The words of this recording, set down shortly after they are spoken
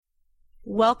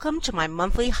Welcome to my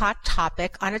monthly hot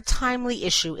topic on a timely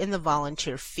issue in the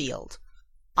volunteer field.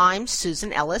 I'm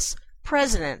Susan Ellis,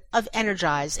 President of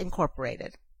Energize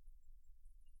Incorporated.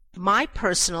 My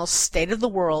personal State of the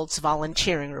World's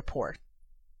Volunteering Report.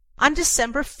 On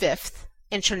December 5th,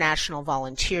 International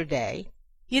Volunteer Day,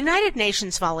 United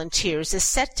Nations Volunteers is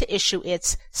set to issue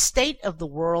its State of the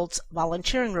World's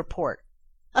Volunteering Report,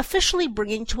 officially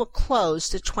bringing to a close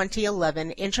the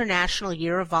 2011 International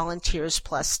Year of Volunteers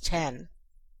Plus 10.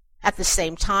 At the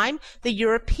same time, the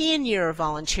European Year of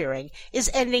Volunteering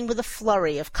is ending with a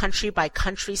flurry of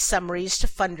country-by-country summaries to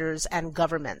funders and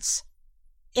governments.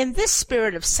 In this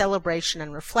spirit of celebration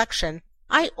and reflection,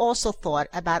 I also thought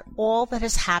about all that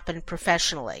has happened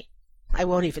professionally, I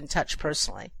won't even touch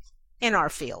personally, in our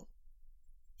field.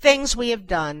 Things we have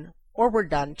done or were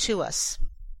done to us.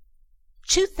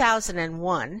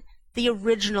 2001, the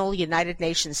original United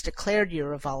Nations declared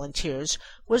Year of Volunteers,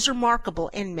 was remarkable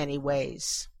in many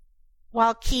ways.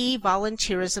 While key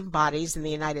volunteerism bodies in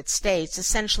the United States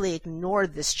essentially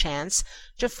ignored this chance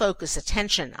to focus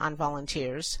attention on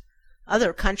volunteers,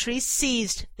 other countries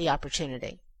seized the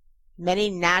opportunity. Many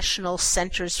national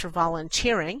centers for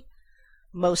volunteering,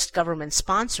 most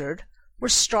government-sponsored, were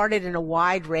started in a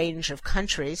wide range of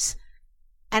countries,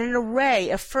 and an array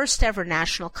of first-ever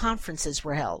national conferences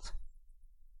were held.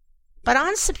 But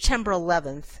on September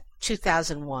 11th,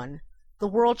 2001, the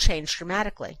world changed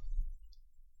dramatically.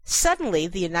 Suddenly,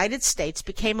 the United States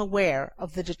became aware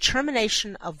of the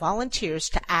determination of volunteers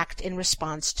to act in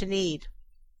response to need.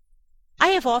 I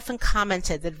have often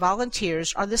commented that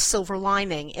volunteers are the silver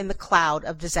lining in the cloud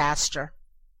of disaster.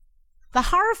 The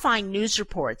horrifying news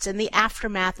reports in the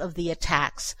aftermath of the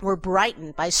attacks were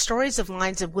brightened by stories of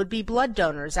lines of would-be blood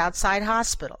donors outside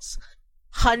hospitals,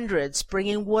 hundreds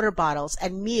bringing water bottles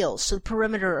and meals to the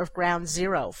perimeter of Ground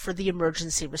Zero for the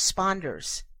emergency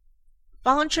responders,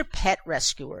 volunteer pet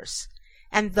rescuers,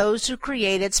 and those who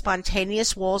created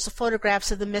spontaneous walls of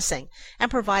photographs of the missing and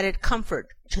provided comfort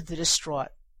to the distraught.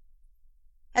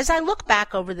 As I look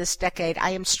back over this decade,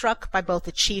 I am struck by both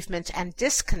achievement and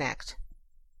disconnect.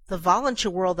 The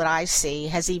volunteer world that I see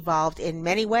has evolved in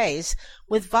many ways,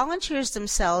 with volunteers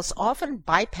themselves often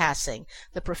bypassing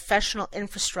the professional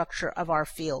infrastructure of our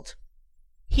field.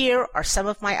 Here are some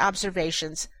of my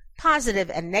observations,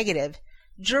 positive and negative,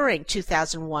 during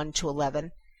 2001 to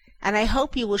 11, and I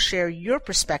hope you will share your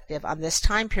perspective on this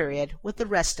time period with the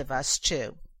rest of us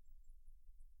too.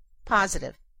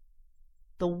 Positive.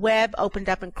 The web opened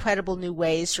up incredible new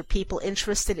ways for people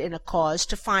interested in a cause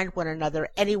to find one another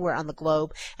anywhere on the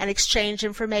globe and exchange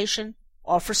information,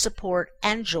 offer support,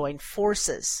 and join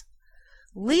forces.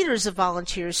 Leaders of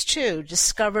volunteers, too,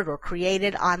 discovered or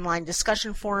created online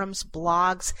discussion forums,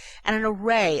 blogs, and an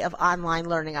array of online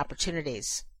learning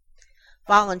opportunities.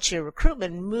 Volunteer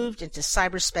recruitment moved into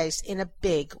cyberspace in a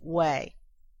big way.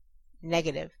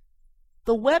 Negative.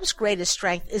 The web's greatest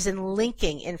strength is in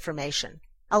linking information,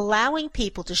 allowing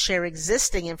people to share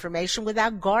existing information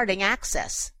without guarding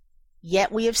access.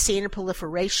 Yet we have seen a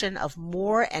proliferation of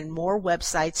more and more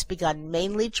websites begun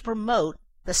mainly to promote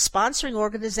the sponsoring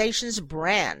organization's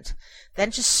brand than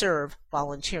to serve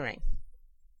volunteering.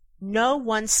 No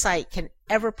one site can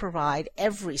ever provide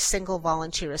every single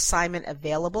volunteer assignment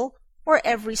available or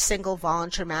every single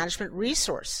volunteer management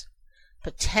resource.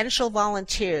 Potential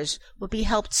volunteers would be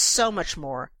helped so much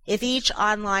more if each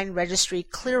online registry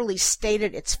clearly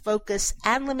stated its focus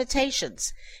and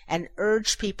limitations and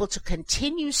urged people to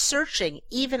continue searching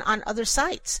even on other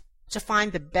sites to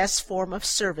find the best form of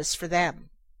service for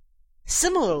them.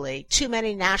 Similarly, too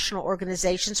many national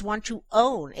organizations want to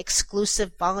own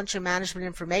exclusive volunteer management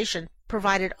information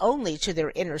provided only to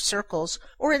their inner circles,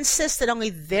 or insist that only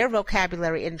their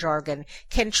vocabulary and jargon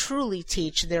can truly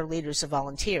teach their leaders of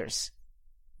volunteers.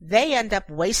 They end up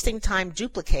wasting time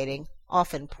duplicating,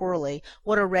 often poorly,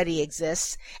 what already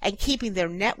exists, and keeping their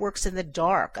networks in the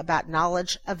dark about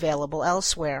knowledge available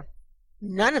elsewhere.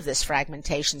 None of this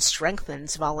fragmentation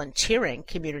strengthens volunteering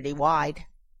community-wide.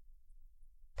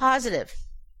 Positive.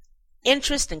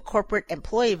 Interest in corporate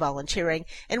employee volunteering,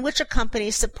 in which a company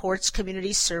supports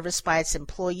community service by its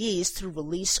employees through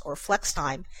release or flex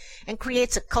time and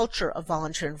creates a culture of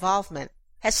volunteer involvement,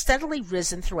 has steadily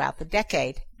risen throughout the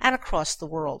decade and across the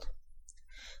world.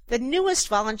 The newest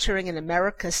Volunteering in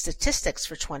America statistics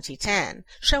for 2010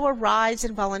 show a rise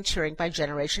in volunteering by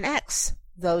Generation X,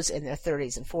 those in their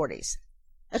 30s and 40s,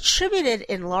 attributed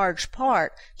in large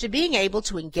part to being able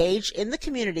to engage in the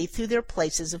community through their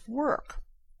places of work.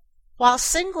 While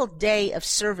single day of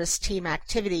service team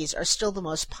activities are still the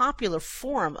most popular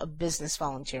form of business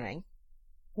volunteering,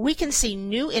 we can see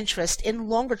new interest in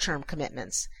longer-term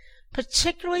commitments,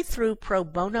 particularly through pro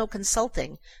bono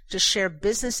consulting to share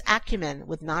business acumen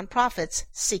with nonprofits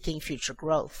seeking future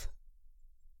growth.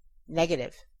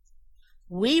 Negative.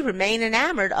 We remain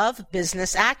enamored of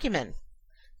business acumen,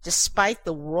 despite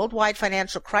the worldwide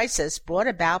financial crisis brought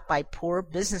about by poor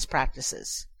business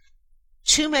practices.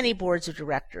 Too many boards of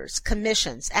directors,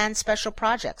 commissions, and special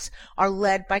projects are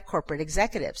led by corporate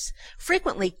executives,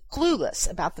 frequently clueless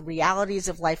about the realities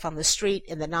of life on the street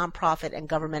in the nonprofit and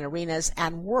government arenas,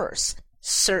 and worse,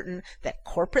 certain that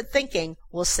corporate thinking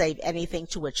will save anything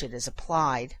to which it is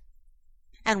applied.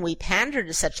 And we pander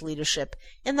to such leadership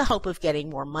in the hope of getting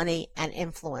more money and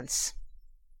influence.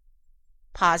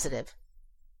 Positive.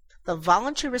 The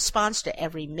volunteer response to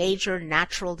every major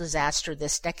natural disaster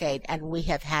this decade, and we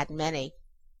have had many.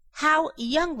 How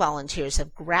young volunteers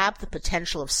have grabbed the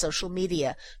potential of social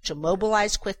media to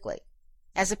mobilize quickly,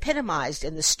 as epitomized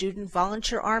in the student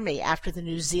volunteer army after the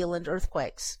New Zealand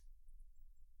earthquakes.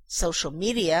 Social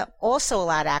media also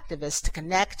allowed activists to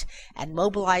connect and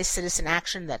mobilize citizen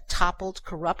action that toppled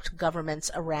corrupt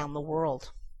governments around the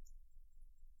world.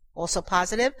 Also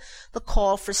positive, the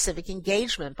call for civic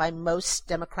engagement by most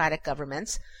democratic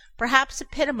governments, perhaps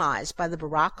epitomized by the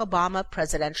Barack Obama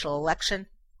presidential election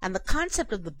and the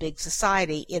concept of the big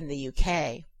society in the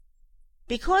UK.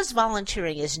 Because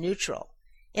volunteering is neutral,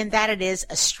 in that it is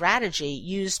a strategy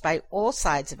used by all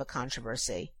sides of a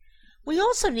controversy, we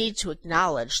also need to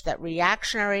acknowledge that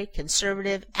reactionary,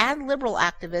 conservative, and liberal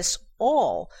activists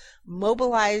all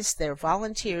mobilize their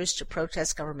volunteers to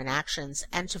protest government actions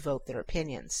and to vote their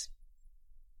opinions.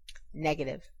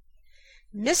 Negative.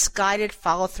 Misguided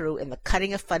follow-through in the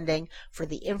cutting of funding for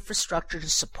the infrastructure to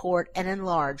support and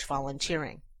enlarge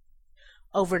volunteering.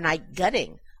 Overnight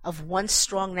gutting of once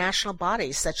strong national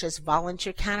bodies such as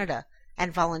Volunteer Canada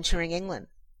and Volunteering England.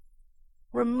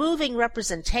 Removing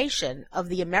representation of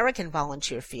the American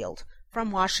volunteer field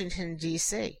from Washington,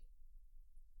 D.C.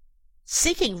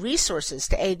 Seeking resources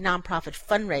to aid nonprofit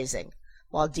fundraising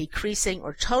while decreasing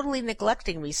or totally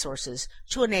neglecting resources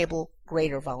to enable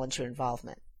greater volunteer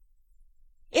involvement.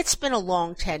 It's been a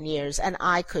long 10 years, and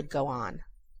I could go on,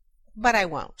 but I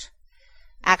won't.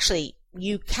 Actually,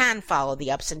 you can follow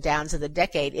the ups and downs of the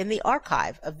decade in the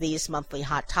archive of these monthly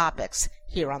hot topics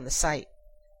here on the site.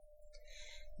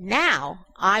 Now,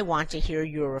 I want to hear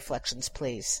your reflections,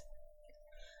 please.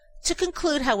 To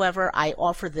conclude, however, I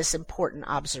offer this important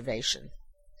observation.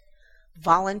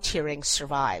 Volunteering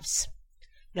survives,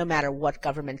 no matter what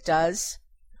government does,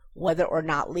 whether or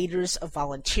not leaders of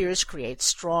volunteers create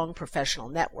strong professional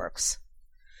networks,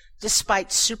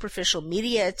 despite superficial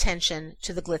media attention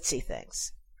to the glitzy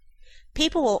things.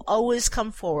 People will always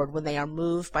come forward when they are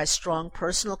moved by strong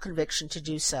personal conviction to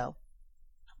do so.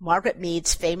 Margaret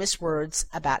Mead's famous words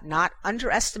about not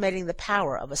underestimating the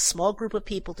power of a small group of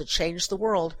people to change the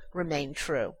world remain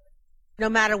true. No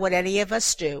matter what any of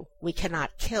us do, we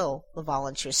cannot kill the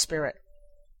volunteer spirit.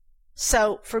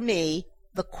 So, for me,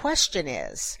 the question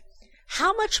is,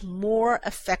 how much more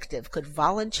effective could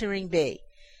volunteering be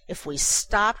if we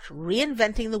stopped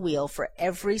reinventing the wheel for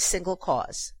every single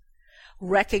cause,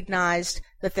 recognized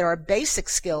that there are basic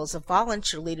skills of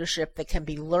volunteer leadership that can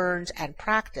be learned and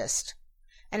practiced,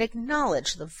 and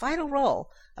acknowledge the vital role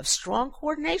of strong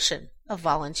coordination of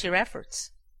volunteer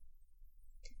efforts?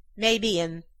 Maybe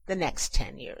in the next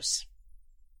 10 years.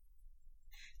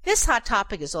 This hot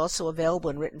topic is also available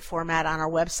in written format on our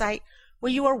website,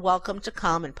 where you are welcome to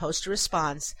come and post a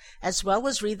response, as well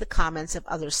as read the comments of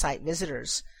other site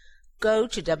visitors. Go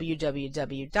to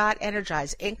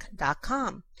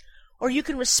www.energizeinc.com, or you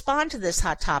can respond to this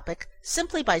hot topic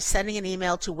simply by sending an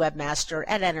email to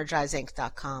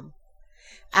webmaster@energizeinc.com.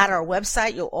 At our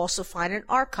website, you'll also find an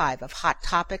archive of hot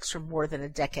topics from more than a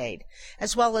decade,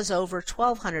 as well as over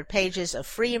 1,200 pages of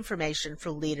free information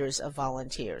for leaders of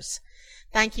volunteers.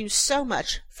 Thank you so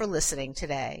much for listening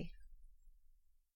today.